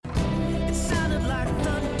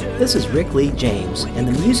This is Rick Lee James, and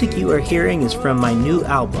the music you are hearing is from my new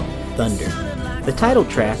album, Thunder. The title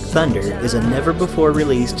track, Thunder, is a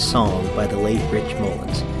never-before-released song by the late Rich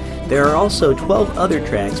Mullins. There are also 12 other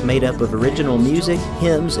tracks made up of original music,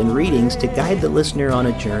 hymns, and readings to guide the listener on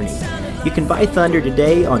a journey. You can buy Thunder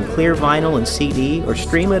today on clear vinyl and CD, or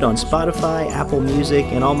stream it on Spotify, Apple Music,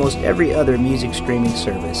 and almost every other music streaming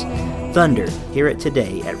service. Thunder, hear it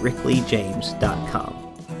today at rickleejames.com.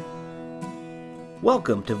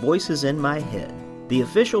 Welcome to Voices in My Head, the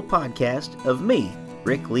official podcast of me,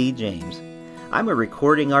 Rick Lee James. I'm a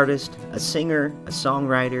recording artist, a singer, a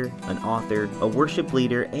songwriter, an author, a worship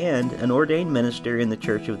leader, and an ordained minister in the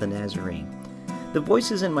Church of the Nazarene. The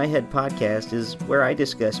Voices in My Head podcast is where I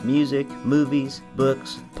discuss music, movies,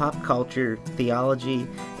 books, pop culture, theology,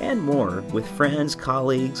 and more with friends,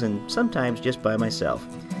 colleagues, and sometimes just by myself.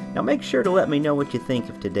 Now make sure to let me know what you think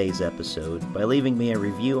of today's episode by leaving me a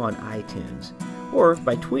review on iTunes, or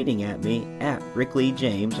by tweeting at me at Rick Lee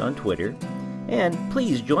James on Twitter. And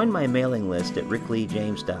please join my mailing list at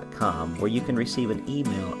rickleejames.com, where you can receive an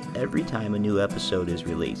email every time a new episode is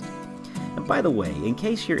released. And by the way, in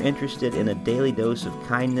case you're interested in a daily dose of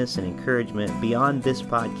kindness and encouragement beyond this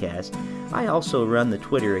podcast, I also run the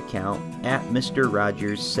Twitter account at Mr.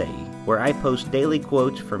 Rogers Say, where I post daily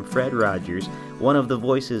quotes from Fred Rogers, one of the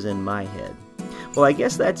voices in my head. Well, I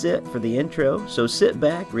guess that's it for the intro, so sit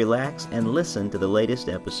back, relax, and listen to the latest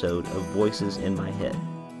episode of Voices in My Head.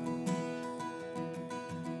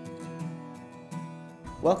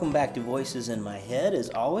 Welcome back to Voices in My Head. As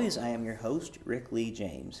always, I am your host, Rick Lee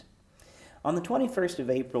James. On the 21st of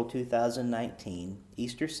April 2019,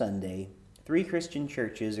 Easter Sunday, 3 Christian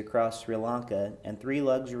churches across Sri Lanka and 3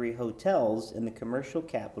 luxury hotels in the commercial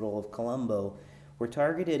capital of Colombo were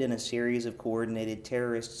targeted in a series of coordinated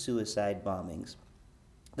terrorist suicide bombings.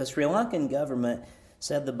 The Sri Lankan government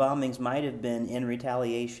said the bombings might have been in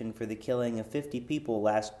retaliation for the killing of 50 people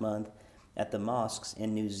last month at the mosques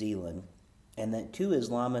in New Zealand, and that 2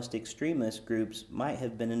 Islamist extremist groups might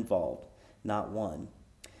have been involved, not one.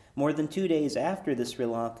 More than 2 days after the Sri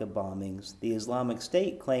Lanka bombings, the Islamic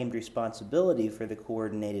State claimed responsibility for the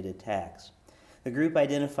coordinated attacks. The group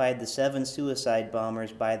identified the 7 suicide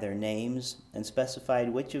bombers by their names and specified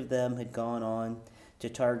which of them had gone on to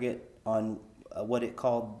target on what it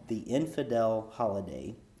called the infidel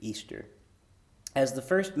holiday, Easter. As the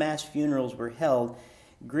first mass funerals were held,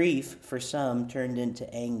 grief for some turned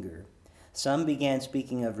into anger. Some began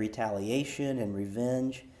speaking of retaliation and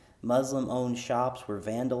revenge. Muslim-owned shops were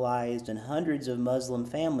vandalized, and hundreds of Muslim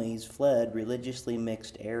families fled religiously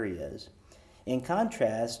mixed areas. In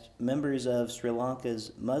contrast, members of Sri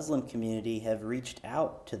Lanka's Muslim community have reached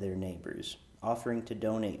out to their neighbors, offering to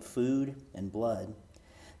donate food and blood.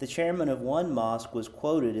 The chairman of one mosque was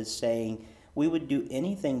quoted as saying, "We would do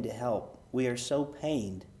anything to help. We are so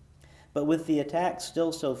pained." But with the attacks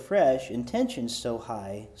still so fresh and tensions so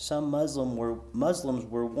high, some Muslims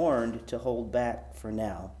were warned to hold back for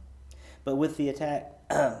now.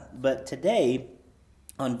 But today,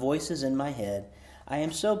 on Voices in My Head, I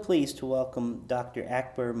am so pleased to welcome Dr.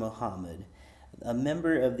 Akber Mohammed, a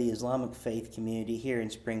member of the Islamic faith community here in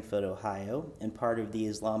Springfield, Ohio, and part of the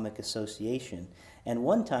Islamic Association, and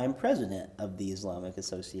one-time president of the Islamic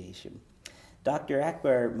Association. Dr.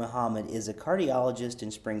 Akber Mohammed is a cardiologist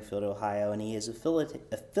in Springfield, Ohio, and he is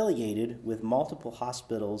affiliated with multiple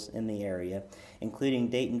hospitals in the area, including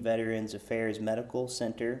Dayton Veterans Affairs Medical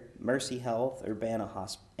Center, Mercy Health,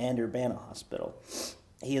 and Urbana Hospital.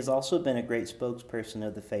 He has also been a great spokesperson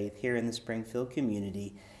of the faith here in the Springfield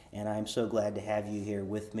community, and I'm so glad to have you here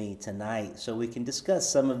with me tonight so we can discuss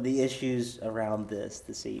some of the issues around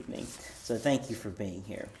this evening. So thank you for being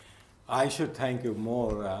here. I should thank you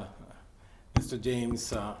more, Mr.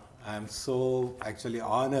 James. I'm so actually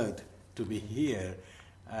honored to be here,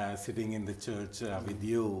 sitting in the church with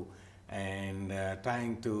you and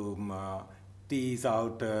trying to tease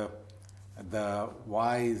out the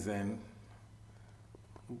whys and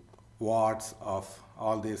whats of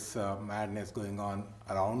all this madness going on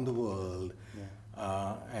around the world,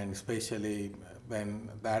 and especially when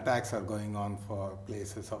the attacks are going on for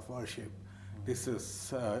places of worship. This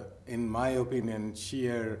is, in my opinion,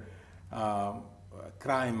 sheer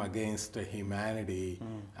crime against humanity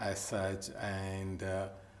as such, and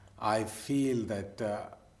I feel that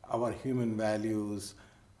our human values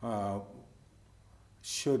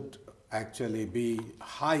should actually be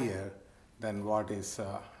higher than what is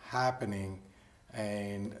happening,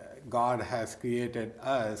 and God has created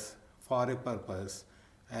us for a purpose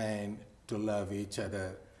and to love each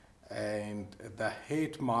other, and the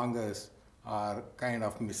hate mongers are kind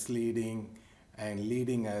of misleading and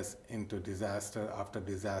leading us into disaster after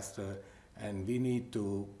disaster and we need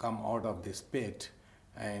to come out of this pit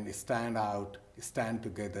and stand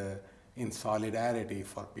together in solidarity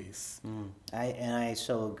for peace. I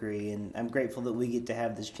so agree, and I'm grateful that we get to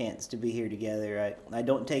have this chance to be here together. I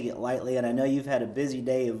don't take it lightly, and I know you've had a busy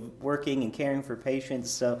day of working and caring for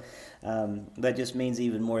patients, so that just means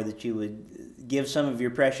even more that you would give some of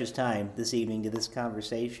your precious time this evening to this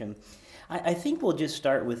conversation. I think we'll just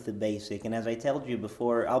start with the basic, and as I told you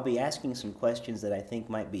before, I'll be asking some questions that I think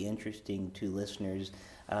might be interesting to listeners.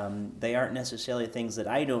 They aren't necessarily things that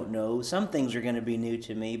I don't know. Some things are going to be new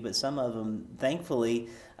to me, but some of them, thankfully,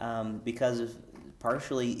 because of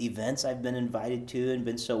partially events I've been invited to and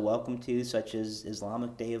been so welcome to, such as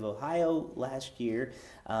Islamic Day of Ohio last year,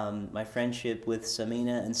 my friendship with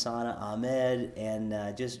Samina and Sana Ahmed,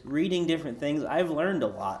 and just reading different things. I've learned a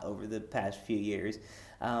lot over the past few years,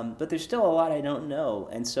 but there's still a lot I don't know.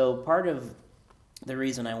 And so part of the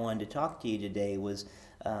reason I wanted to talk to you today was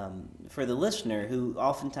for the listener, who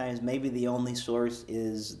oftentimes maybe the only source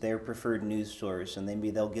is their preferred news source, and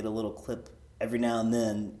maybe they'll get a little clip every now and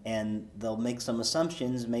then, and they'll make some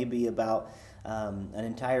assumptions maybe about an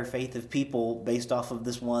entire faith of people based off of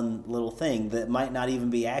this one little thing that might not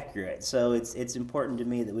even be accurate. So it's important to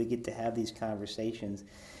me that we get to have these conversations.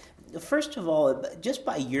 First of all, just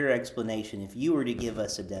by your explanation, if you were to give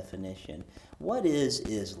us a definition, what is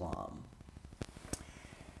Islam?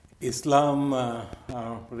 Islam,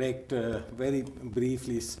 Rick, very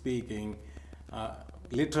briefly speaking,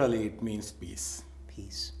 literally it means peace.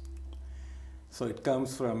 Peace. So it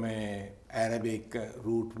comes from a Arabic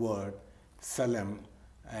root word, salam,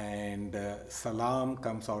 and salam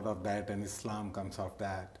comes out of that, and Islam comes out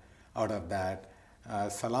of that.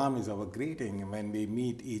 Salam is our greeting. When we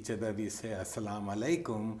meet each other, we say assalamu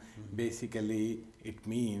alaikum. Basically, it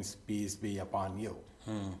means peace be upon you.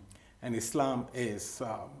 And Islam is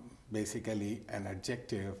basically an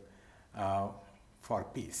adjective for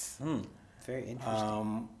peace. Very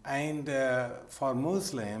interesting. And for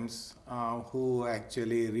Muslims who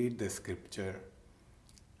actually read the scripture,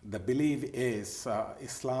 the belief is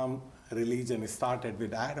Islam religion started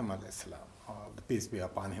with Adam alayhi salam, peace be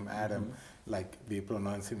upon him, Adam, like we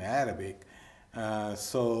pronounce in Arabic.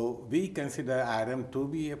 So we consider Adam to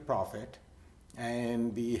be a prophet,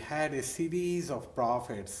 and we had a series of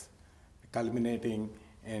prophets culminating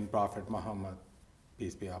in Prophet Muhammad,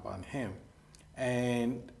 peace be upon him.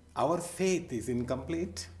 And our faith is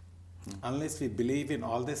incomplete unless we believe in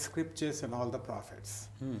all the scriptures and all the prophets.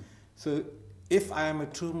 So if I am a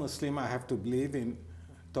true Muslim, I have to believe in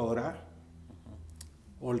Torah,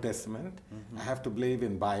 Old Testament, I have to believe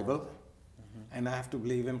in Bible, and I have to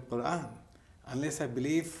believe in Quran. Unless I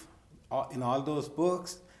believe in all those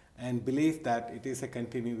books and believe that it is a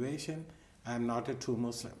continuation, I am not a true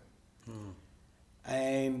Muslim.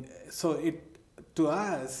 And so to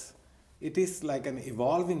us, it is like an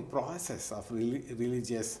evolving process of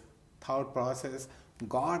religious thought process.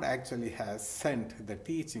 God actually has sent the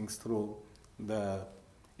teachings through the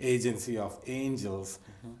agency of angels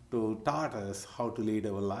to taught us how to lead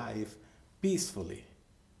our life peacefully.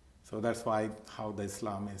 So that's how the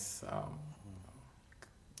Islam is.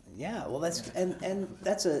 Yeah, well, that's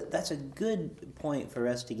a good point for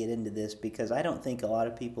us to get into this, because I don't think a lot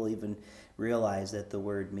of people even realize that the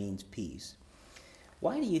word means peace.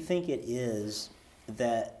 Why do you think it is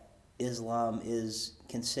that Islam is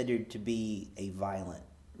considered to be a violent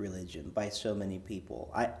religion by so many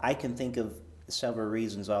people? I can think of several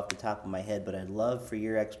reasons off the top of my head, but I'd love for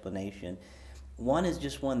your explanation. One is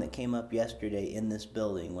just one that came up yesterday in this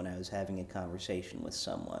building when I was having a conversation with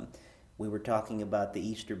someone. We were talking about the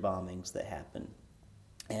Easter bombings that happened.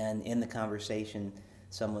 And in the conversation,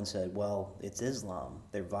 someone said, well, it's Islam.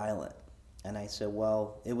 They're violent. And I said,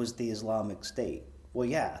 well, it was the Islamic State. Well,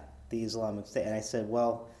 yeah, the Islamic State. And I said,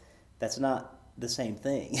 well, that's not the same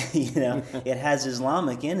thing. It has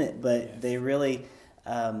Islamic in it, but they really,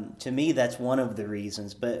 to me, that's one of the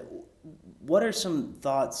reasons. But what are some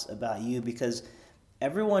thoughts about you? Because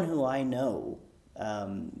everyone who I know,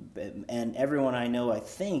 and everyone I know, I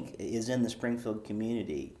think, is in the Springfield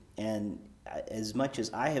community. And as much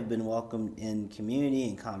as I have been welcomed in community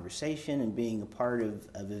and conversation and being a part of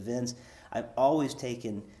events, I've always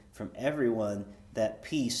taken from everyone that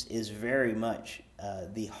peace is very much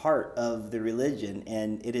the heart of the religion,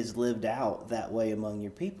 and it is lived out that way among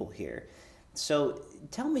your people here. So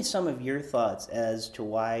tell me some of your thoughts as to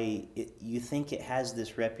why you think it has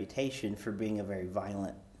this reputation for being a very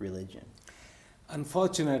violent religion.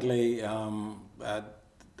 Unfortunately,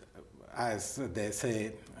 as they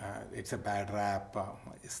say, it's a bad rap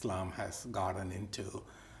Islam has gotten into.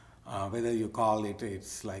 Whether you call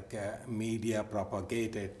it's like a media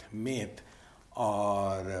propagated myth,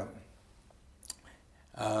 or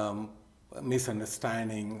um,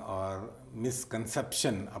 misunderstanding or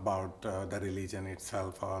misconception about the religion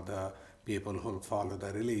itself or the people who follow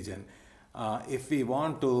the religion. If we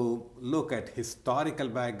want to look at historical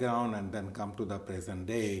background and then come to the present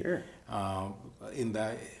day, Sure. in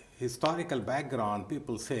the historical background,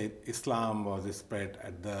 people say Islam was spread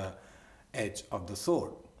at the edge of the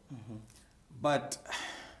sword. But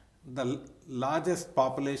the largest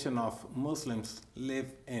population of Muslims live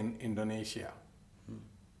in Indonesia.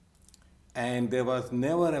 And there was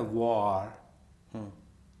never a war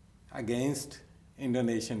against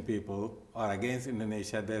Indonesian people or against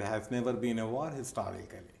Indonesia. There has never been a war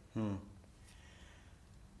historically.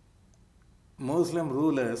 Muslim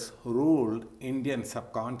rulers ruled Indian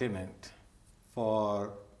subcontinent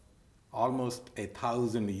for almost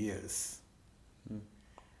 1,000 years.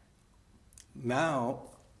 Now,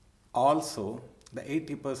 also, the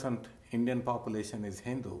 80% Indian population is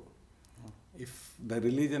Hindu. If the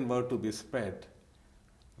religion were to be spread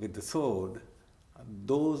with the sword,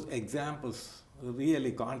 those examples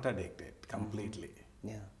really contradict it completely.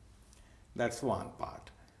 Yeah. That's one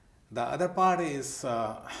part. The other part is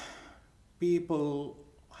people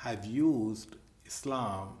have used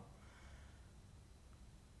Islam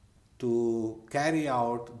to carry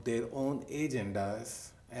out their own agendas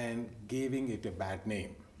and giving it a bad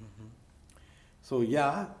name. So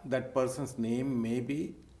yeah, that person's name may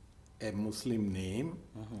be a Muslim name,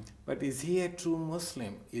 but is he a true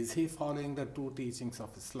Muslim? Is he following the true teachings of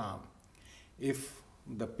Islam? If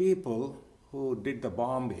the people who did the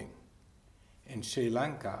bombing in Sri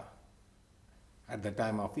Lanka at the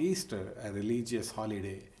time of Easter, a religious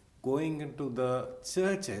holiday, going into the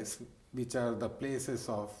churches, which are the places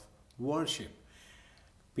of worship,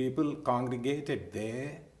 people congregated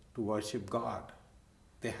there to worship God.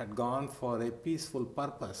 They had gone for a peaceful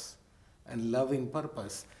purpose and loving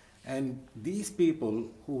purpose. And these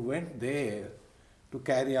people who went there to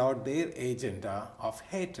carry out their agenda of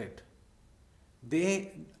hatred,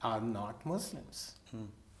 they are not Muslims,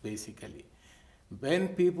 basically. When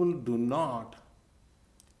people do not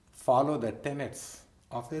follow the tenets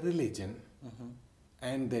of a religion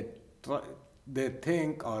and they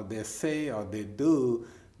think or they say or they do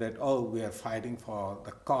that, oh, we are fighting for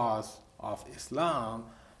the cause of Islam,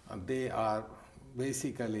 they are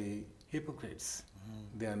basically hypocrites.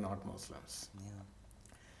 They are not Muslims. Yeah.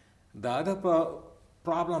 The other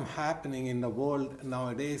problem happening in the world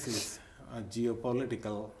nowadays is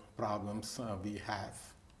geopolitical problems we have,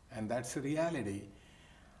 and that's a reality.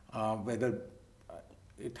 Whether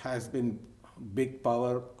it has been big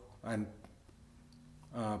power and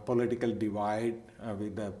political divide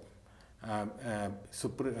with the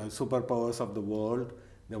superpowers of the world.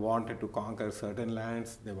 They wanted to conquer certain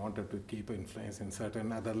lands, they wanted to keep influence in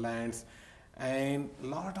certain other lands, and a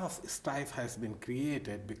lot of strife has been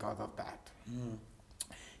created because of that.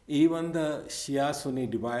 Even the Shia-Sunni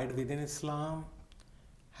divide within Islam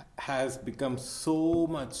has become so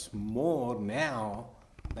much more now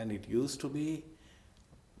than it used to be.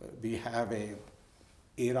 We have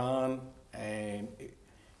Iran and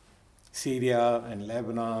Syria and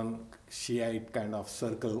Lebanon, Shiite kind of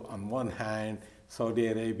circle on one hand, Saudi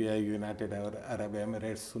Arabia, United Arab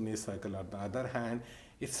Emirates, Sunni circle on the other hand.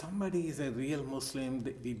 If somebody is a real Muslim,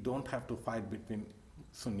 we don't have to fight between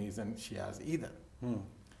Sunnis and Shias either.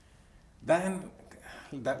 Then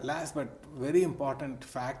the last but very important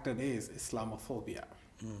factor is Islamophobia.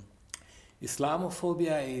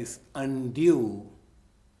 Islamophobia is undue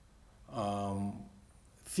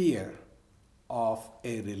fear of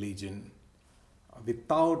a religion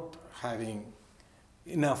without having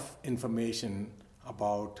enough information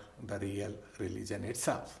about the real religion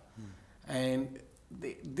itself. And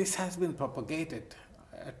this has been propagated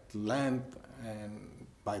at length and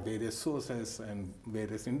by various sources and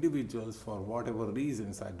various individuals for whatever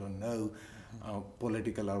reasons, I don't know,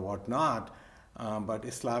 political or whatnot, but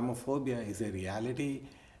Islamophobia is a reality,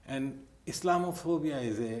 and Islamophobia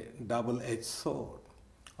is a double-edged sword.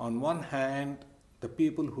 On one hand, the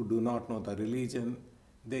people who do not know the religion,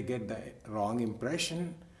 they get the wrong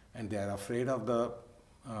impression and they are afraid of the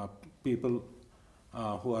people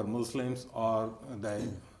who are Muslims or the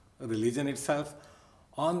religion itself.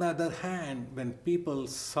 On the other hand, when people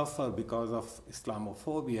suffer because of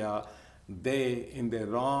Islamophobia, they, in their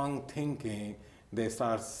wrong thinking, they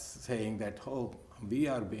start saying that, oh, we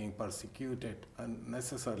are being persecuted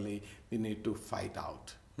unnecessarily, we need to fight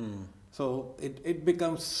out. So it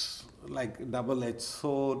becomes like a double-edged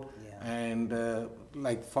sword. Yeah. And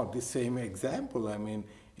like for the same example, I mean,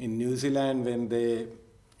 in New Zealand,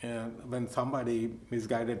 when somebody,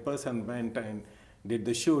 misguided person went and did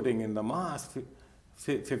the shooting in the mosque,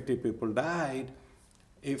 50 people died.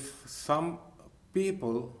 if some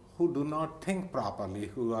people who do not think properly,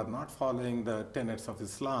 who are not following the tenets of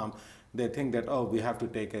Islam, they think that, oh, we have to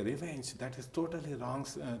take a revenge. That is totally wrong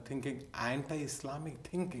thinking, anti-Islamic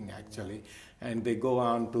thinking actually. And they go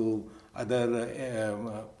on to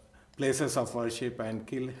other places of worship and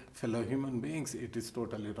kill fellow human beings. It is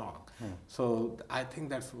totally wrong. So I think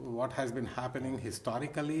that's what has been happening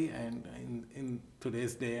historically and in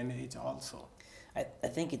today's day and age also. I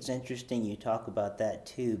think it's interesting you talk about that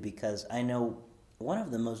too, because I know one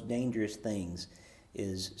of the most dangerous things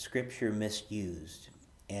is scripture misused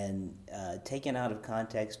and taken out of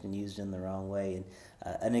context and used in the wrong way. And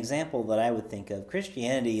an example that I would think of,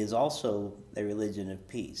 Christianity is also a religion of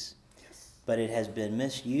peace, but it has been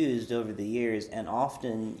misused over the years, and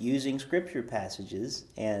often using scripture passages,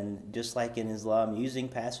 and just like in Islam, using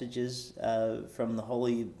passages from the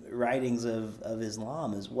holy writings of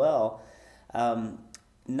Islam as well,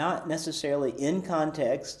 not necessarily in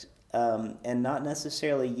context, and not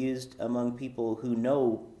necessarily used among people who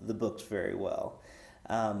know the books very well.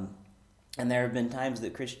 And there have been times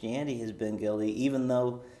that Christianity has been guilty, even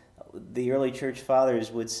though the early church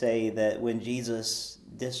fathers would say that when Jesus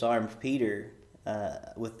disarmed Peter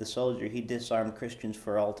with the soldier, he disarmed Christians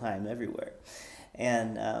for all time everywhere.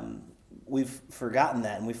 And we've forgotten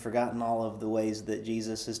that, and we've forgotten all of the ways that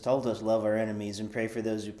Jesus has told us love our enemies and pray for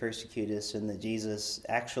those who persecute us, and that Jesus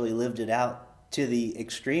actually lived it out to the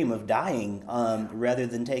extreme of dying rather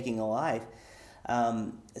than taking a life.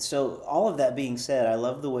 So all of that being said, I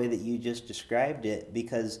love the way that you just described it,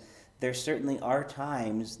 because there certainly are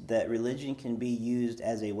times that religion can be used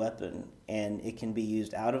as a weapon, and it can be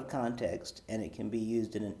used out of context, and it can be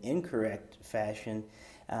used in an incorrect fashion.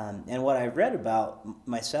 And what I've read about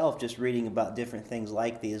myself, just reading about different things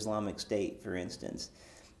like the Islamic State, for instance,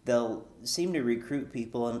 they'll seem to recruit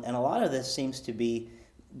people, and a lot of this seems to be,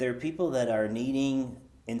 there are people that are needing,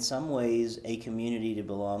 in some ways, a community to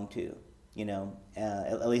belong to. You know,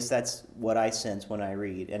 at least that's what I sense when I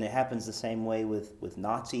read. And it happens the same way with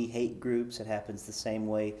Nazi hate groups. It happens the same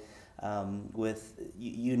way with,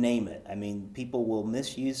 you name it. I mean, people will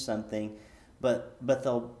misuse something, but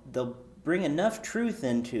they'll bring enough truth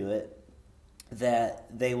into it that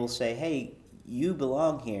they will say, hey, you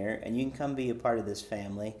belong here, and you can come be a part of this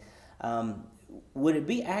family. Would it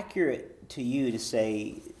be accurate to you to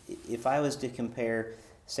say, if I was to compare,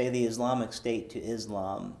 say, the Islamic State to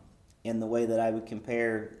Islam, in the way that I would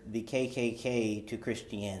compare the KKK to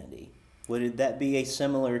Christianity, would that be a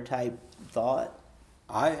similar type thought?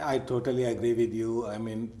 I totally agree with you. I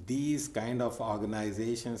mean, these kind of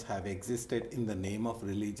organizations have existed in the name of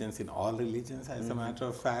religions, in all religions, as a matter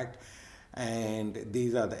of fact, and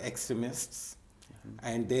these are the extremists,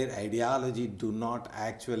 and their ideology do not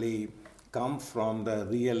actually come from the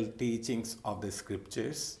real teachings of the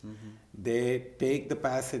scriptures. They take the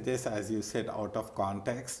passages, as you said, out of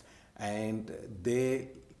context, and they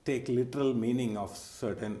take literal meaning of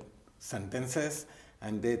certain sentences,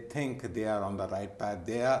 and they think they are on the right path.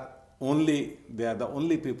 They are the only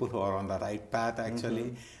people who are on the right path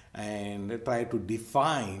actually, and they try to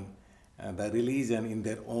define the religion in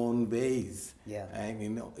their own ways, and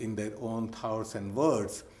in their own thoughts and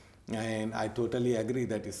words. And I totally agree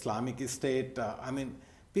that Islamic State, I mean,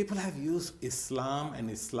 people have used Islam and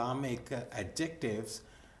Islamic adjectives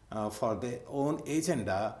for their own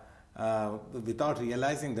agenda, without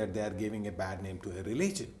realizing that they are giving a bad name to a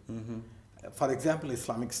religion. For example,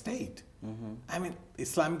 Islamic State. I mean,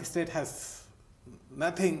 Islamic State has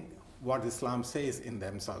nothing what Islam says in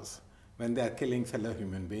themselves. When they are killing fellow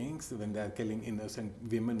human beings, when they are killing innocent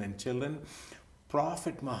women and children,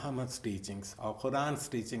 Prophet Muhammad's teachings, or Quran's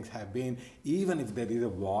teachings have been, even if there is a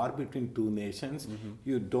war between two nations,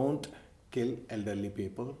 you don't kill elderly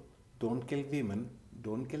people, don't kill women,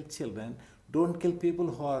 don't kill children, don't kill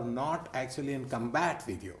people who are not actually in combat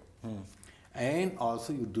with you. And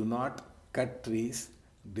also you do not cut trees,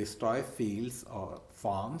 destroy fields or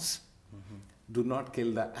farms, do not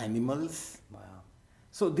kill the animals. Wow.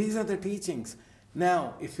 So these are the teachings.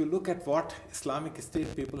 Now, if you look at what Islamic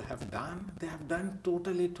State people have done, they have done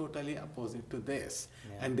totally opposite to this.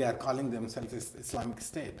 And they are calling themselves Islamic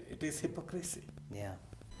State. It is hypocrisy. Yeah.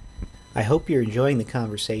 I hope you're enjoying the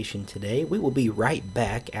conversation today. We will be right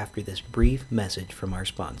back after this brief message from our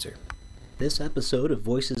sponsor. This episode of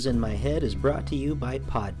Voices in My Head is brought to you by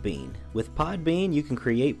Podbean. With Podbean, you can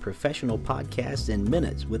create professional podcasts in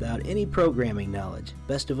minutes without any programming knowledge.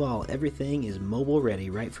 Best of all, everything is mobile ready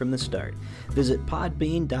right from the start. Visit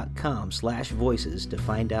podbean.com/voices to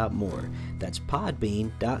find out more. That's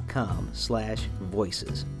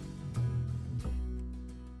podbean.com/voices.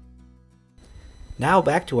 Now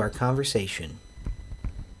back to our conversation.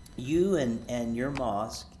 you and your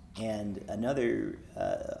mosque and another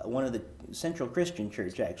one of the Central Christian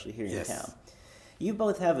Church actually here in town. You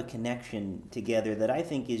both have a connection together that I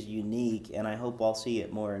think is unique, and I hope I'll see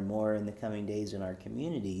it more and more in the coming days in our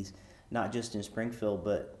communities, not just in Springfield,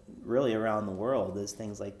 but really around the world as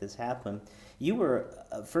things like this happen. You were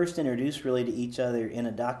first introduced really to each other in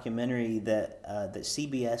a documentary that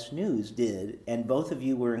CBS News did, and both of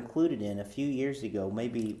you were included in a few years ago.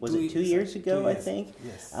 Maybe, was it 2 years ago, I think?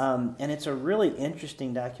 Yes. And it's a really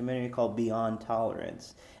interesting documentary called Beyond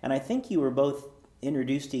Tolerance. And I think you were both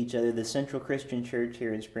introduced to each other, the Central Christian Church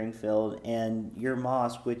here in Springfield and your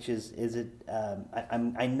mosque, which is it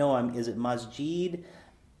Masjid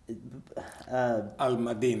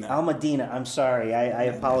Al-Madina. Al-Madina. I'm sorry. I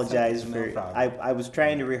apologize no for problem. I was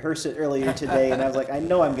trying to rehearse it earlier today and I was like, I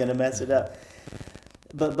know I'm going to mess it up.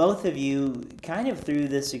 But both of you, kind of through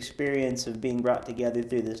this experience of being brought together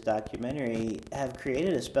through this documentary, have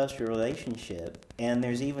created a special relationship. And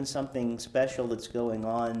there's even something special that's going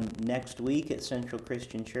on next week at Central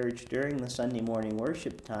Christian Church during the Sunday morning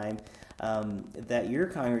worship time that your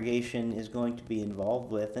congregation is going to be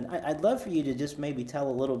involved with. And I'd love for you to just maybe tell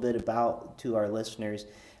a little bit about, to our listeners,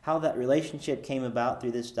 how that relationship came about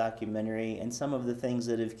through this documentary and some of the things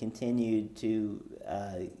that have continued to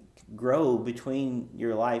grow between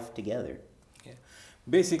your life together. Yeah.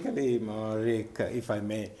 Basically, Rick, if I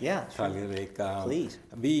may, sure. Rick, Please.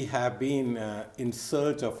 We have been in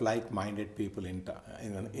search of like-minded people in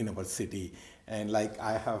our city, and like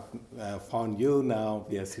I have found you now,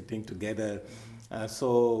 we are sitting together.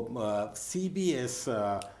 So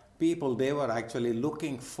CBS people, they were actually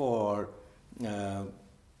looking for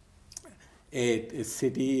a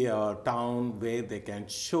city or town where they can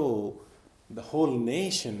show the whole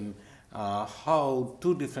nation how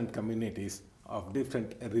two different communities of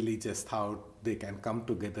different religious, how they can come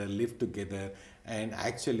together, live together, and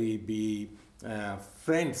actually be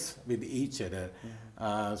friends with each other.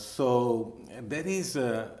 So there is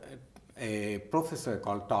a professor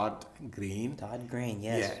called Todd Green. Todd Green,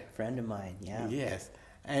 yes, friend of mine, Yes.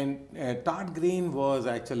 And Todd Green was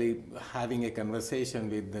actually having a conversation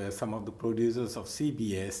with some of the producers of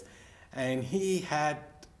CBS, and he had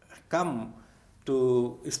come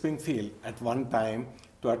to Springfield at one time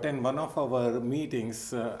to attend one of our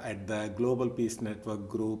meetings at the Global Peace Network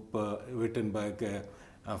Group Wittenberg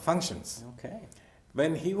functions. Okay.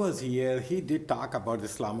 When he was here, he did talk about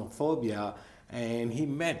Islamophobia, and he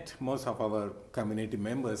met most of our community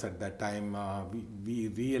members at that time. We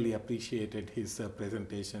really appreciated his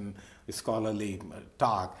presentation, his scholarly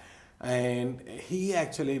talk. And he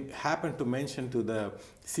actually happened to mention to the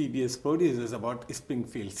CBS producers about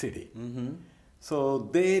Springfield City. So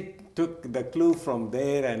they took the clue from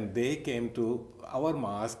there and they came to our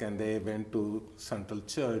mosque and they went to Central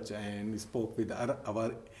Church and spoke with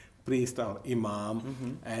our priest or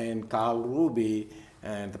imam and Carl Ruby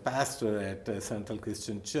and the pastor at Central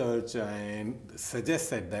Christian Church, and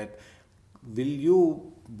suggested that will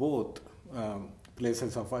you both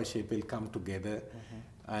places of worship will come together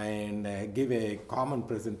and give a common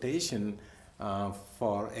presentation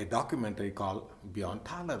for a documentary called Beyond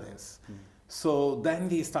Tolerance. So then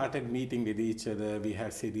we started meeting with each other. We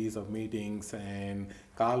had series of meetings, and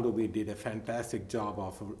Carl Ruby did a fantastic job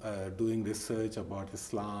of doing research about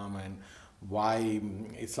Islam and why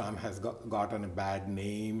Islam has gotten a bad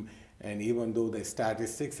name. And even though the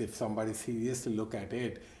statistics, if somebody seriously look at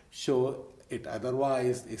it, show it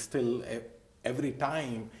otherwise, it's still every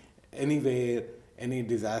time, anywhere, any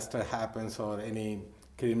disaster happens or any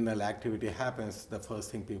criminal activity happens, the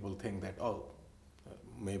first thing people think that, oh,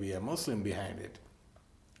 maybe a Muslim behind it.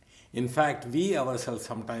 In fact, we ourselves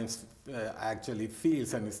sometimes actually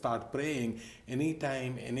feels and start praying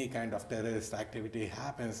anytime any kind of terrorist activity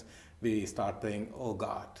happens, we start praying, oh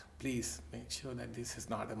God, please make sure that this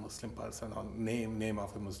is not a Muslim person or name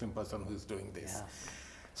of a Muslim person who is doing this. Yeah.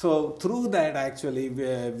 So through that actually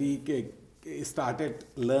we started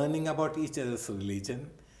learning about each other's religion,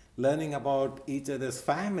 learning about each other's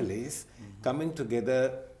families, coming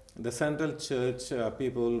together. The Central Church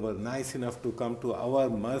people were nice enough to come to our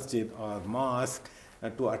masjid or mosque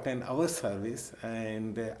to attend our service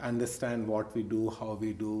and understand what we do, how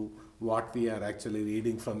we do, what we are actually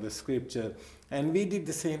reading from the scripture. And we did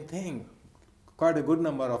the same thing. Quite a good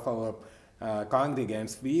number of our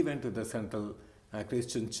congregants, we went to the Central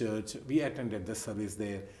Christian Church, we attended the service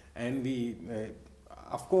there, and we,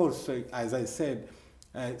 of course, as I said,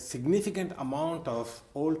 a significant amount of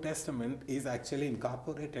Old Testament is actually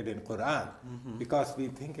incorporated in Quran because we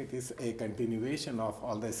think it is a continuation of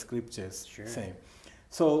all the scriptures. Sure. Same.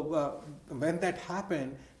 So when that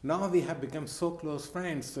happened, now we have become so close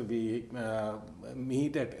friends. So we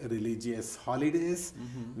meet at religious holidays.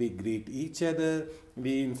 We greet each other.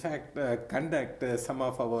 We in fact conduct some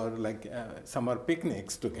of our summer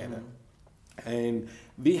picnics together. And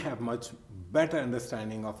we have much better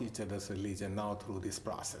understanding of each other's religion now through this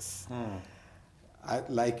process.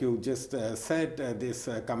 Like you just said, this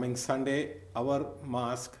coming Sunday, our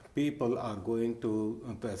mosque people are going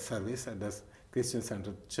to the service at the Christian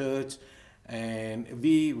Center Church, and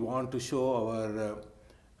we want to show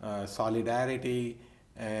our solidarity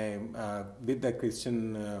with the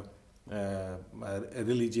Christian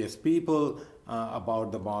religious people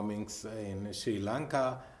about the bombings in Sri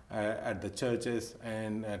Lanka at the churches,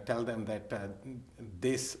 and tell them that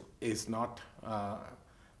this is not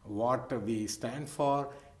what we stand for.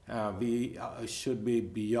 We should be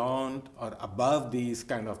beyond or above these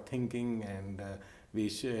kind of thinking, and we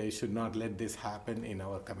should not let this happen in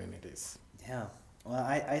our communities. Yeah. Well,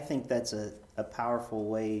 I think that's a powerful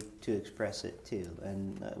way to express it too,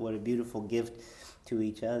 and what a beautiful gift to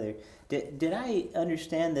each other. Did I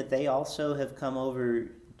understand that they also have come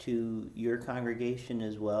over to your congregation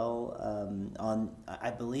as well?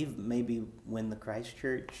 I believe maybe when the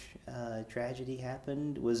Christchurch tragedy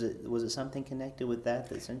happened, was it something connected with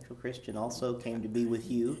that Central Christian also came to be with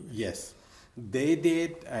you? Yes, they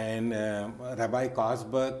did, and Rabbi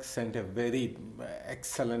Kosberg sent a very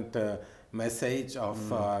excellent message of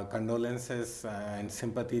condolences and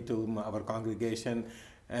sympathy to our congregation,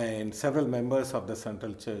 and several members of the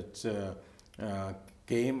Central Church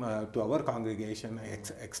came to our congregation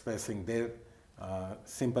expressing their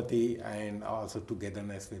sympathy and also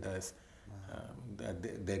togetherness with us.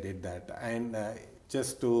 They did that. And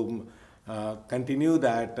just to continue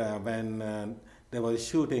that, when there was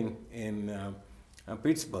shooting in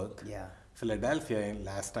Pittsburgh, Philadelphia in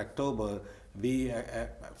last October, we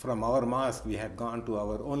from our mosque we had gone to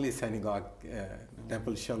our only synagogue,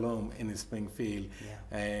 Temple Shalom in Springfield,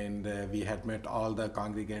 and we had met all the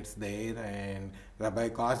congregants there, and Rabbi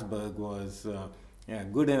Kosberg was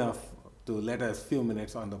good enough to let us few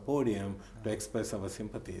minutes on the podium to express our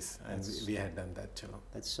sympathies, and we had done that too.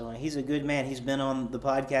 That's so. He's a good man. He's been on the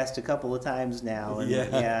podcast a couple of times now, and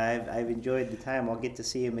I've enjoyed the time. I'll get to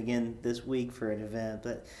see him again this week for an event,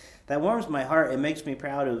 but that warms my heart. It makes me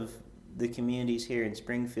proud of the communities here in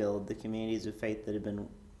Springfield, the communities of faith that have been,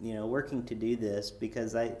 working to do this,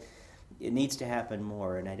 because it needs to happen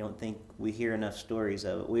more, and I don't think we hear enough stories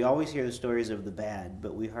of it. We always hear the stories of the bad,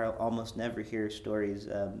 but we almost never hear stories.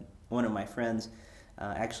 One of my friends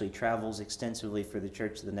actually travels extensively for the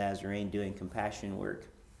Church of the Nazarene doing compassion work,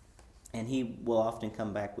 and he will often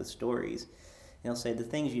come back with stories. He'll say the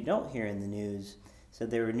things you don't hear in the news. So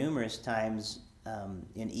there were numerous times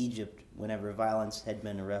in Egypt, whenever violence had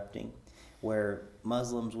been erupting, where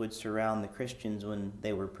Muslims would surround the Christians when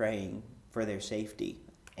they were praying for their safety,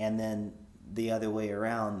 and then the other way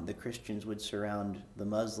around, the Christians would surround the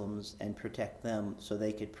Muslims and protect them so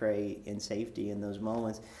they could pray in safety in those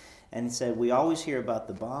moments. And he said, we always hear about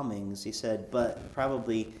the bombings, he said, but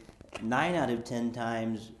probably 9 out of 10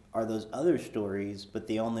 times are those other stories, but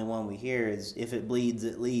the only one we hear is if it bleeds,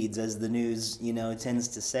 it leads, as the news, tends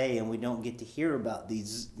to say, and we don't get to hear about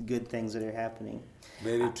these good things that are happening.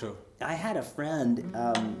 Very true. I had a friend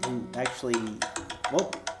who actually,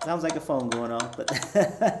 sounds like a phone going off, but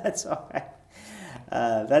that's all right.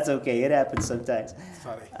 That's okay. It happens sometimes.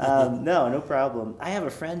 Sorry. No problem. I have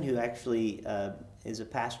a friend who actually is a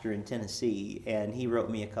pastor in Tennessee, and he wrote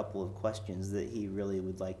me a couple of questions that he really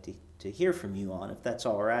would like to hear from you on, if that's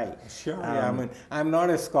all right. Sure. I'm not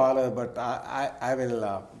a scholar, but I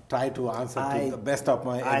will try to answer to the best of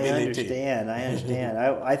my ability. I understand.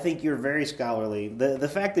 I think you're very scholarly. The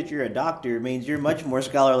fact that you're a doctor means you're much more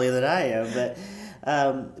scholarly than I am.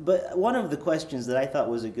 But one of the questions that I thought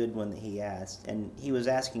was a good one that he asked, and he was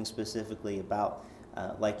asking specifically about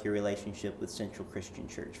like your relationship with Central Christian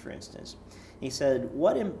Church, for instance. He said,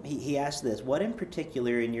 he asked this, what in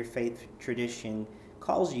particular in your faith tradition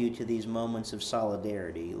calls you to these moments of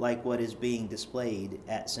solidarity, like what is being displayed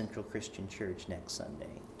at Central Christian Church next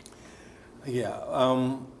Sunday?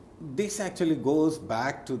 Yeah, this actually goes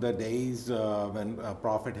back to the days when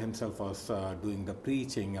Prophet himself was doing the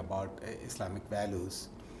preaching about Islamic values.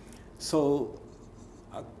 So,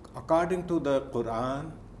 according to the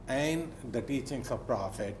Quran and the teachings of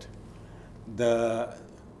Prophet, the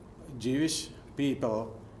Jewish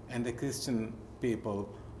people and the Christian people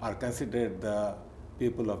are considered the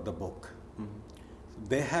people of the book. Mm-hmm.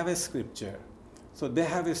 They have a scripture, so they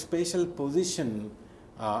have a special position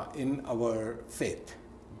in our faith.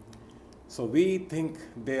 So we think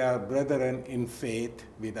they are brethren in faith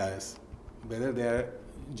with us, whether they are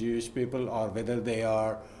Jewish people or whether they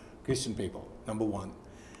are Christian people, number one.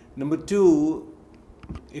 Number two,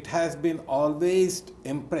 it has been always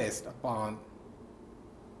impressed upon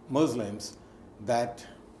Muslims that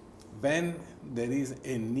when there is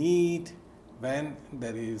a need, when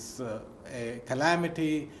there is a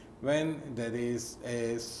calamity, when there is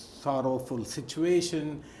a sorrowful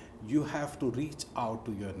situation, you have to reach out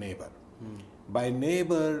to your neighbor. By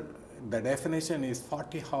neighbor, the definition is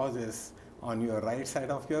 40 houses on your right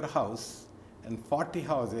side of your house and 40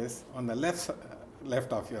 houses on the left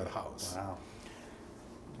of your house. Wow.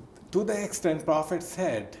 To the extent Prophet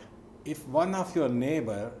said, if one of your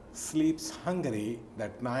neighbor sleeps hungry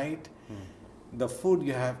that night, the food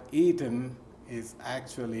you have eaten is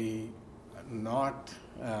actually not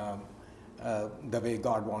the way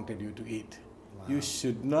God wanted you to eat. Wow. You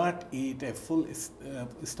should not eat a full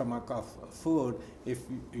stomach of food if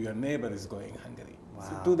your neighbor is going hungry. Wow.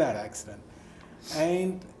 So to that extent.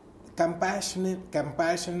 And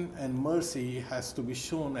compassion and mercy has to be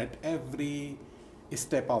shown at every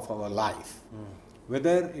step of our life.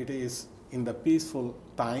 Whether it is in the peaceful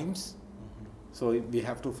times, so we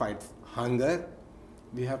have to fight hunger,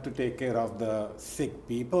 we have to take care of the sick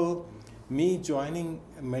people. Me joining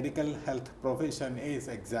medical health profession is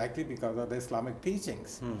exactly because of the Islamic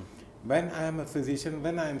teachings. When I am a physician,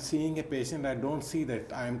 when I am seeing a patient, I don't see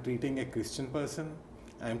that I am treating a Christian person,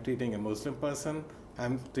 I am treating a Muslim person, I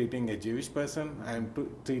am treating a Jewish person, I am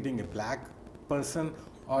treating a black person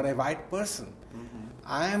or a white person.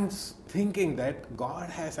 I am thinking that God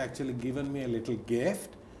has actually given me a little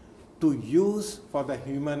gift to use for the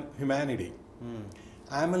humanity.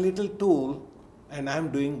 I am a little tool and I am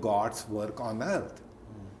doing God's work on earth.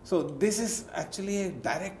 So this is actually a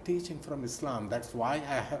direct teaching from Islam. That's why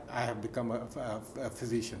I have become a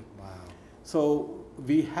physician. Wow. So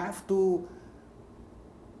we have to,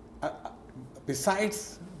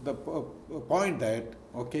 besides the point that,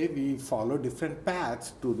 okay, we follow different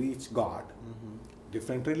paths to reach God,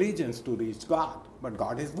 different religions to reach God, but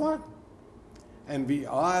God is one. And we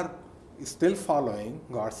are still following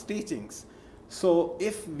God's teachings. So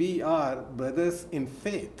if we are brothers in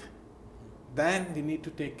faith, then we need to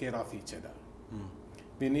take care of each other.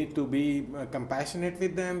 We need to be compassionate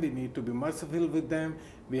with them. We need to be merciful with them.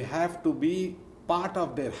 We have to be part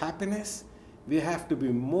of their happiness. We have to be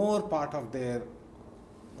more part of their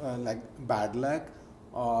like bad luck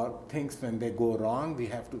or things when they go wrong. We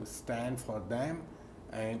have to stand for them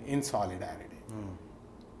and in solidarity.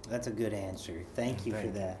 That's a good answer. Thank you for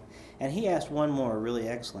that. And he asked one more really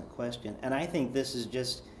excellent question, and I think this is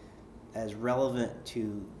just as relevant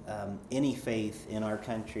to any faith in our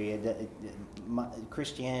country.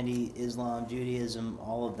 Christianity, Islam, Judaism,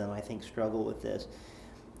 all of them, I think, struggle with this.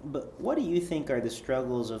 But what do you think are the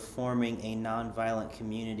struggles of forming a nonviolent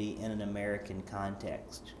community in an American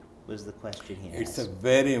context? Was the question he asked. It's a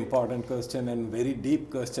very important question and very deep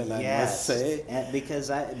question, I must say.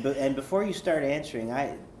 And before you start answering,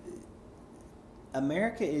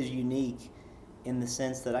 America is unique in the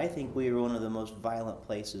sense that I think we are one of the most violent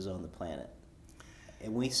places on the planet.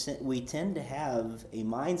 And we tend to have a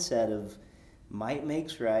mindset of might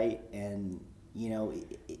makes right, and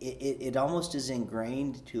it almost is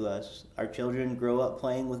ingrained to us. Our children grow up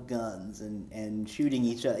playing with guns and shooting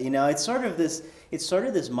each other. It's sort of this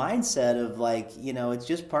mindset of it's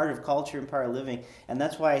just part of culture and part of living. And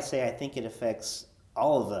that's why I say I think it affects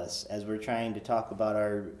all of us as we're trying to talk about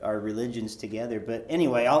our religions together. But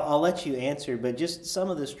anyway, I'll let you answer, but just some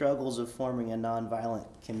of the struggles of forming a nonviolent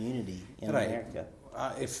community in America.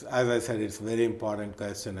 It's, as I said, it's a very important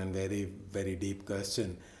question and very, very deep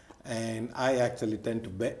question. And I actually tend to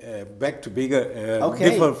beg to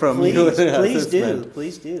differ from you.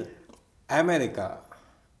 Please do. America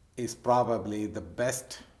is probably the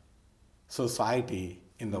best society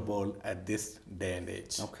in the world at this day and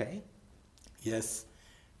age. Okay. Yes,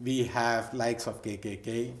 we have likes of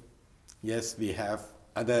KKK. Yes, we have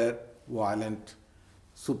other violent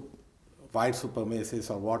white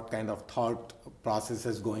supremacists or what kind of thought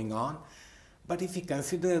processes going on. But if you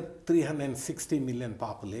consider 360 million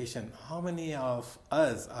population, how many of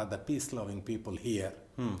us are the peace-loving people here?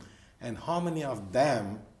 And how many of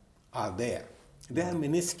them are there? They are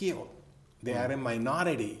minuscule. They are a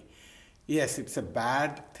minority. Yes, it's a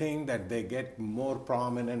bad thing that they get more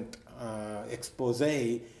prominent expose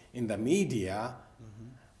in the media,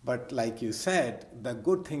 but like you said, the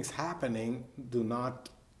good things happening do not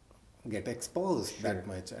get exposed that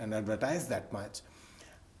much and advertised that much.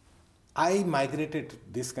 I migrated to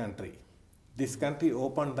this country. This country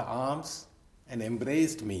opened the arms and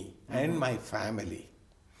embraced me and my family.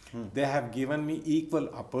 They have given me equal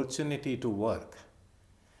opportunity to work.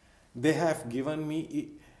 They have given me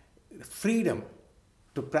freedom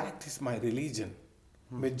to practice my religion.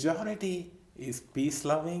 Majority is peace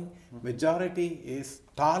loving, majority is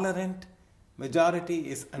tolerant, majority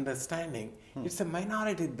is understanding. It's a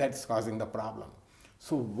minority that's causing the problem.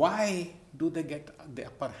 So why do they get the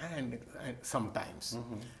upper hand sometimes?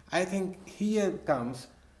 I think here comes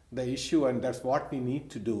the issue, and that's what we need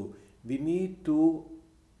to do. We need to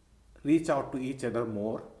reach out to each other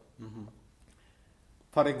more.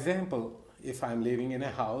 For example, if I'm living in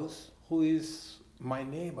a house, who is my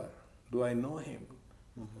neighbor? Do I know him?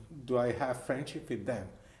 Do I have friendship with them?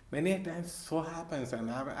 Many times so happens,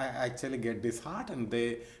 and I actually get disheartened.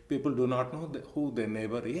 People do not know who their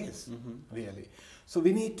neighbor is, really. So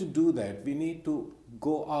we need to do that. We need to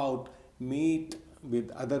go out, meet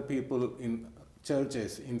with other people in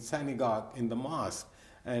churches, in synagogue, in the mosque.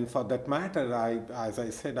 And for that matter, as I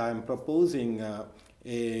said, I am proposing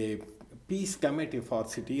a peace committee for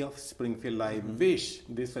city of Springfield. I wish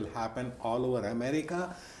this will happen all over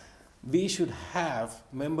America. We should have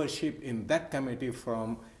membership in that committee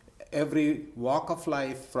from every walk of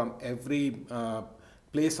life, from every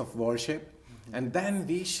place of worship. And then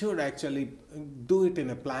we should actually do it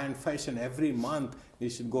in a planned fashion. Every month we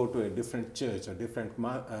should go to a different church, a different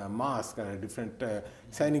mosque, or a different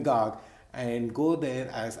synagogue, and go there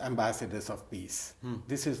as ambassadors of peace.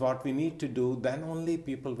 This is what we need to do. Then only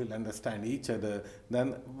people will understand each other.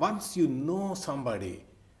 Then once you know somebody,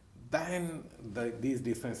 then these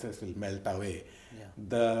differences will melt away. Yeah.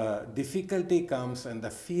 The difficulty comes and the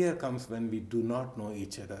fear comes when we do not know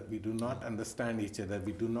each other. We do not understand each other.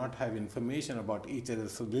 We do not have information about each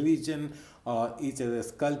other's religion or each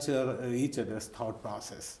other's culture or each other's thought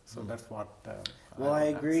process. So that's what... Well, I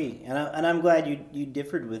agree. And I'm glad you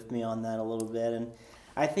differed with me on that a little bit. And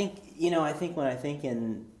I think, when I think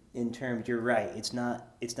in terms, you're right. It's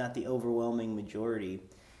not the overwhelming majority.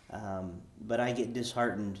 But I get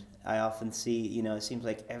disheartened. I often see, it seems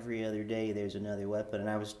like every other day there's another weapon. And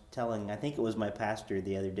I was I think it was my pastor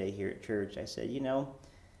the other day here at church, I said,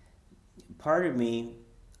 part of me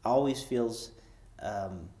always feels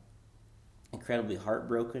incredibly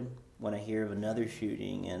heartbroken when I hear of another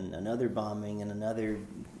shooting and another bombing and another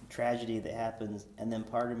tragedy that happens, and then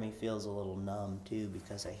part of me feels a little numb too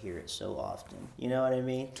because I hear it so often. You know what I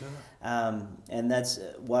mean? Sure. And that's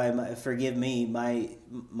why, forgive me, my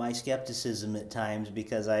skepticism at times,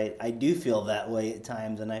 because I do feel that way at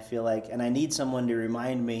times, and I feel like, and I need someone to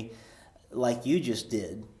remind me, like you just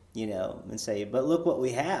did, and say, but look what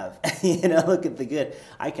we have, look at the good.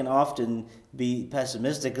 I can often be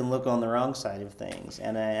pessimistic and look on the wrong side of things,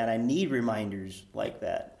 and I need reminders like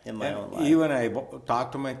that in my own life. Even I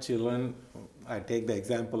talk to my children, I take the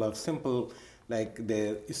example of simple, like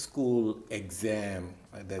their school exam,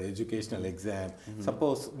 their educational exam.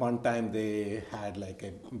 Suppose one time they had like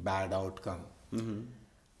a bad outcome.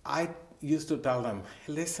 I used to tell them,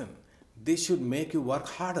 listen, this should make you work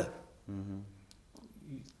harder.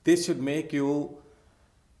 This should make you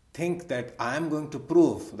think that I am going to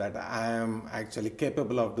prove that I am actually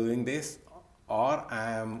capable of doing this, or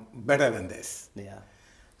I am better than this. Yeah.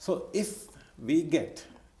 So if we get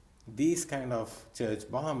these kind of church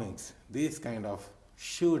bombings, these kind of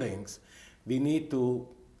shootings, we need to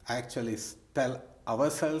actually tell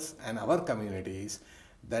ourselves and our communities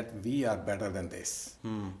that we are better than this.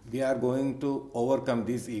 We are going to overcome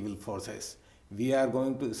these evil forces. We are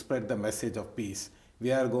going to spread the message of peace.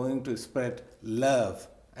 We are going to spread love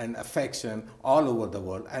and affection all over the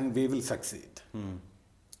world, and we will succeed.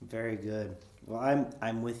 Very good. Well,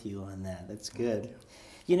 I'm with you on that. That's good.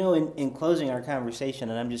 In closing our conversation,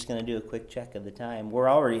 and I'm just going to do a quick check of the time, we're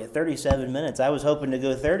already at 37 minutes. I was hoping to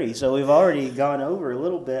go 30, so we've already gone over a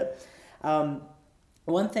little bit.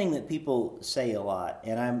 One thing that people say a lot,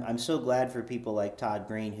 and I'm so glad for people like Todd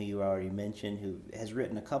Green, who you already mentioned, who has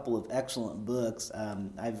written a couple of excellent books.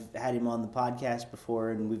 I've had him on the podcast before,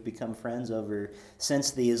 and we've become friends since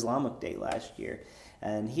the Islamic Day last year.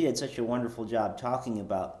 And he did such a wonderful job talking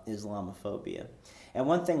about Islamophobia. And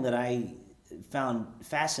one thing that I found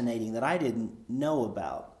fascinating that I didn't know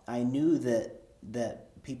about, I knew that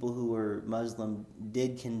people who were Muslim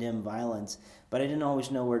did condemn violence, but I didn't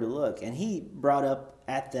always know where to look. And he brought up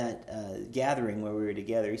at that gathering where we were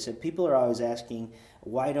together, he said, people are always asking,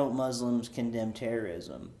 why don't Muslims condemn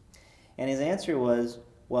terrorism? And his answer was,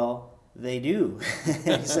 well, they do.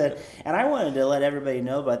 He said, and I wanted to let everybody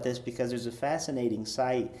know about this because there's a fascinating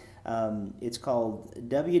site. It's called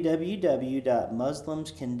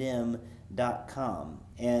www.muslimscondemn.com.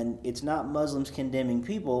 And it's not Muslims condemning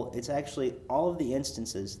people, it's actually all of the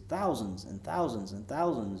instances, thousands and thousands and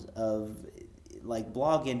thousands of like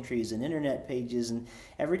blog entries and internet pages, and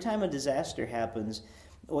every time a disaster happens,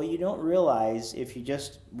 what you don't realize if you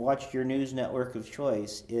just watch your news network of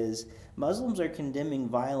choice is Muslims are condemning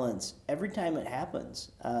violence every time it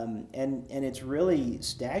happens. And it's really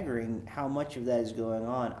staggering how much of that is going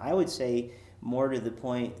on. I would say more to the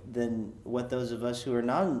point than what those of us who are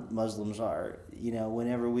non-Muslims are,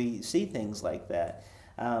 whenever we see things like that.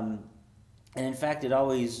 And in fact, it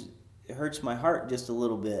always hurts my heart just a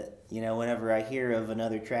little bit, whenever I hear of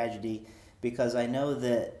another tragedy, because I know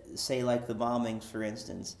that, say, like the bombings, for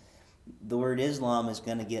instance, the word Islam is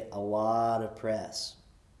going to get a lot of press.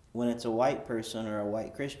 When it's a white person or a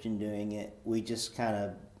white Christian doing it, we just kind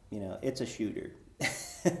of, it's a shooter.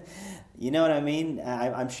 You know what I mean?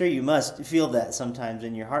 I'm sure you must feel that sometimes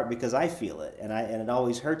in your heart, because I feel it, and it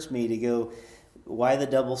always hurts me to go, why the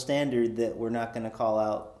double standard that we're not going to call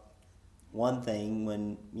out one thing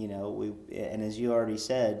when, and as you already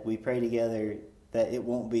said, we pray together that it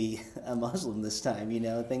won't be a Muslim this time,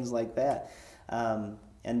 things like that.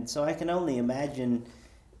 And so I can only imagine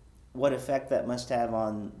what effect that must have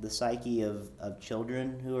on the psyche of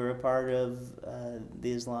children who are a part of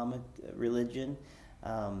the Islamic religion.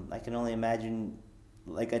 I can only imagine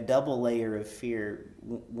like a double layer of fear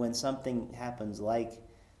when something happens like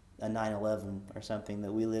a 9/11 or something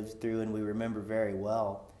that we lived through and we remember very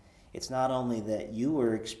well. It's not only that you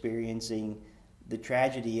were experiencing the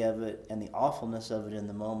tragedy of it and the awfulness of it in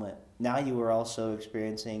the moment. Now you were also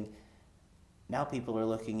experiencing, now people are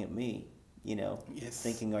looking at me, Yes.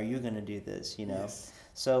 thinking, are you going to do this, Yes.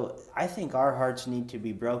 So I think our hearts need to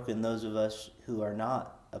be broken, those of us who are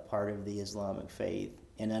not a part of the Islamic faith,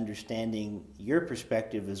 and understanding your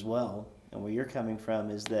perspective as well, and where you're coming from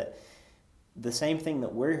is that the same thing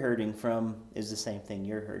that we're hurting from is the same thing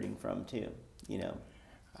you're hurting from too,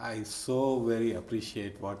 I so very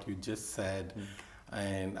appreciate what you just said,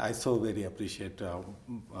 and I so very appreciate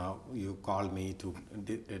you called me to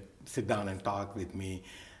sit down and talk with me.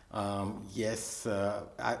 Yes,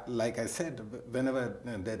 like I said, whenever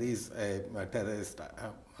there is a terrorist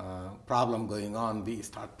problem going on, we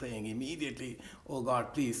start praying immediately. Oh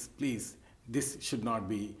God, please, please, this should not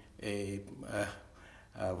be a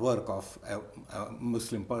work of a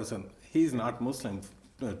Muslim person. He is not Muslim.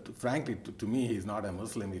 Frankly, to me, he's not a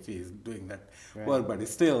Muslim if he is doing that work, but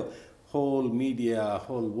it's still whole media,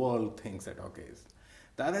 whole world thinks that, okay.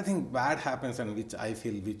 The other thing bad happens, and which I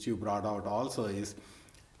feel, which you brought out also, is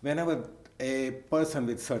whenever a person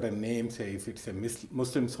with certain name, say if it's a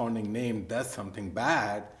Muslim sounding name, does something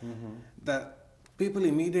bad, the people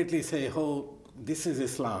immediately say, oh, this is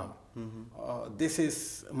Islam, this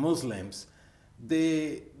is Muslims.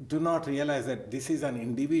 They do not realize that this is an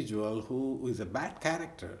individual who is a bad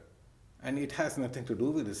character, and it has nothing to do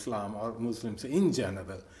with Islam or Muslims in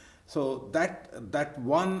general. So that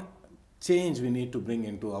one change we need to bring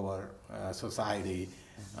into our society.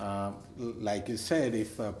 Like you said,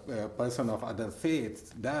 if a person of other faiths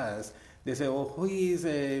does, they say, oh, who is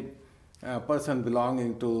a person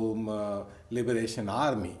belonging to Liberation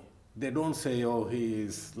Army? They don't say, oh, he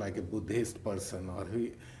is like a Buddhist person, or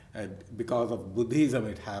he... because of Buddhism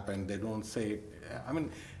it happened. They don't say,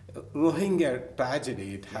 Rohingya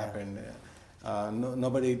tragedy, it happened.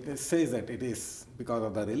 Nobody says that it is because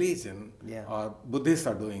of the religion, or Buddhists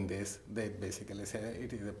are doing this. They basically say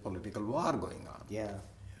it is a political war going on.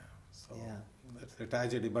 So that's a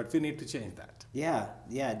tragedy, but we need to change that.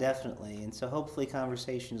 Yeah, definitely. And so hopefully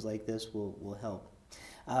conversations like this will help.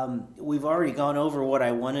 We've already gone over what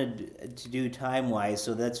I wanted to do time-wise,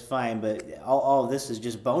 so that's fine, but all of this is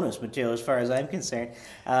just bonus material as far as I'm concerned.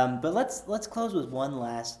 But let's close with one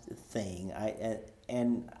last thing.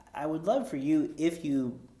 I would love for you, if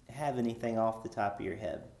you have anything off the top of your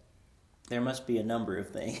head. There must be a number of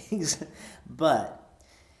things. But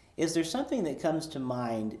is there something that comes to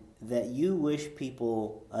mind that you wish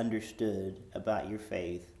people understood about your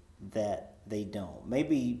faith that they don't?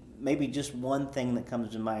 Maybe just one thing that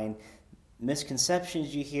comes to mind,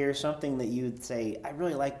 misconceptions you hear, something that you'd say, I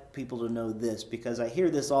really like people to know this because I hear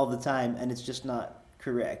this all the time and it's just not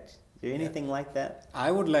correct. Is there anything like that?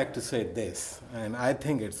 I would like to say this, and I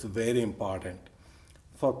think it's very important.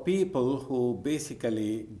 For people who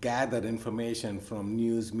basically gather information from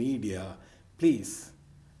news media, please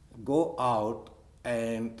go out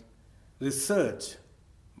and research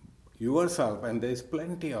yourself, and there is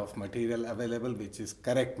plenty of material available which is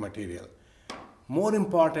correct material. More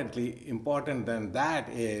importantly, important than that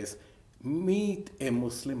is meet a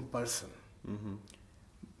Muslim person.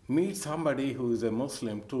 Meet somebody who is a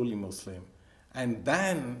Muslim, truly Muslim, and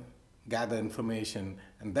then gather information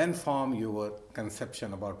and then form your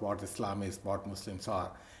conception about what Islam is, what Muslims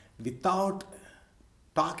are. Without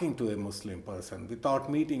talking to a Muslim person,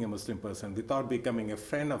 without meeting a Muslim person, without becoming a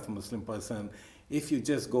friend of a Muslim person, if you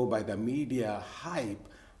just go by the media hype,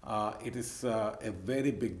 it is a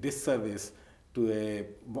very big disservice to a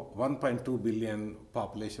 1.2 billion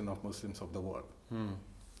population of Muslims of the world.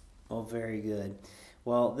 Well, very good.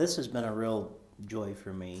 Well, this has been a real joy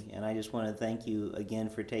for me, and I just want to thank you again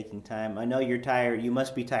for taking time. I know you're tired. You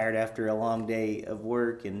must be tired after a long day of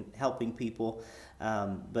work and helping people,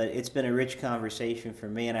 but it's been a rich conversation for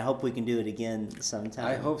me, and I hope we can do it again sometime.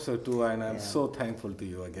 I hope so too, and I'm so thankful to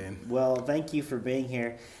you again. Well, thank you for being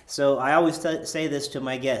here. So I always say this to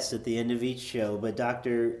my guests at the end of each show, but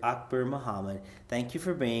Dr. Akber Mohammed, thank you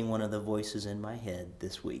for being one of the voices in my head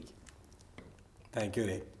this week. Thank you,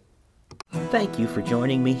 Rick. Thank you for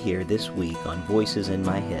joining me here this week on Voices in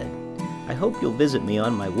My Head. I hope you'll visit me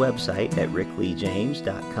on my website at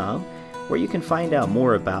rickleejames.com, where you can find out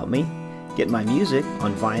more about me, get my music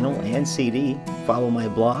on vinyl and CD, follow my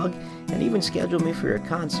blog, and even schedule me for a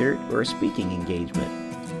concert or a speaking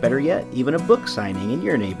engagement. Better yet, even a book signing in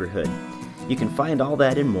your neighborhood. You can find all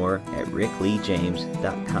that and more at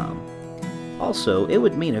rickleejames.com. Also, it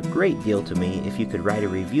would mean a great deal to me if you could write a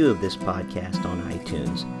review of this podcast on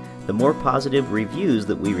iTunes. The more positive reviews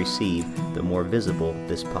that we receive, the more visible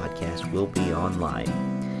this podcast will be online.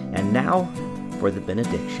 And now for the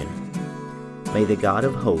benediction. May the God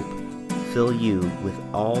of hope fill you with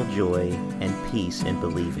all joy and peace in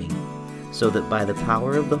believing, so that by the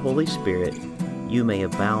power of the Holy Spirit you may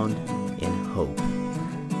abound in hope.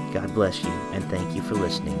 God bless you, and thank you for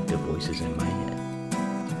listening to Voices in My Head.